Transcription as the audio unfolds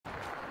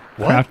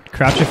What?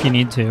 Crouch if you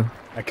need to.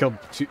 I killed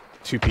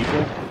two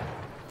people.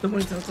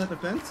 Someone's outside the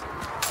fence?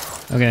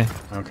 Okay.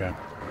 Okay.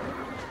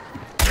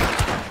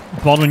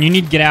 Baldwin, you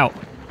need to get out.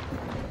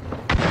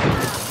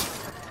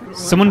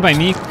 Someone by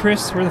me,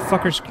 Chris? Where the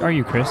fuckers are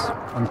you, Chris?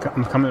 I'm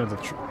coming to the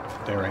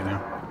there right now.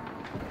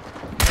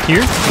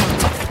 Here?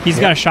 He's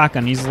got a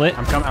shotgun. He's lit.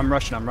 I'm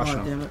rushing. I'm rushing.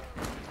 Oh, damn it.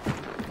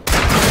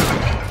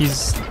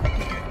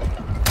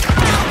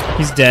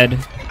 He's dead.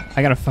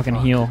 I gotta fucking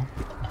heal.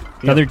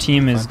 The other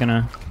team is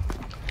gonna...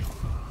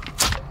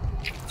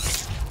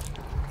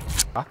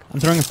 I'm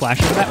throwing a flash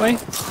that way.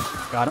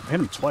 Got him. Hit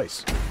him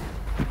twice.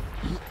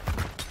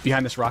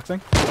 Behind this rock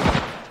thing.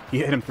 He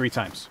hit him 3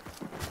 times.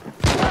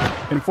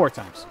 Hit him 4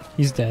 times.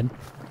 He's dead.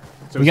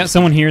 So We got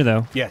someone here,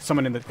 though. Yeah,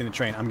 someone in the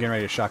train. I'm getting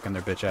ready to shotgun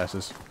their bitch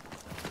asses.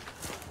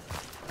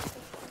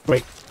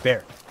 Wait,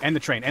 there. And the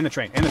train.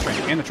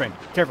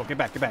 Careful, get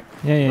back.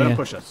 Yeah. Let him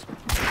push us.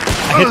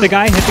 I hit the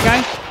guy.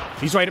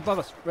 He's right above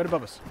us.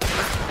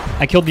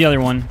 I killed the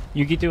other one.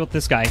 You get deal with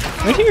this guy.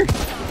 Right here.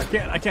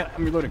 I can't.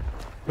 I'm reloading.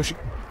 Push it.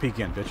 Peek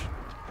in, bitch.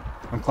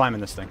 I'm climbing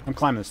this thing.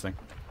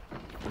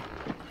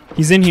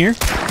 He's in here.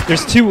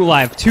 There's 2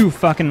 alive. 2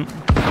 fucking...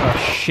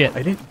 Oh, shit.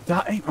 I didn't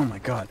die. Oh my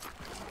god.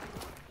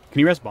 Can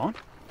you res Bwin?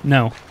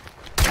 No.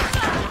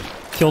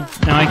 Killed...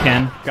 Now I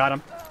can. Got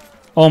him.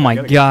 Oh my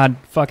god.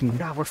 Fucking...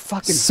 God, we're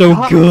fucking... So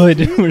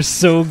good. We're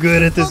so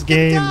good at this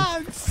game.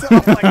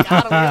 Oh my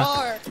god, we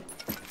are.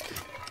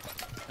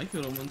 I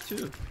killed him once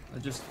too. I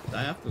just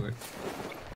die afterward.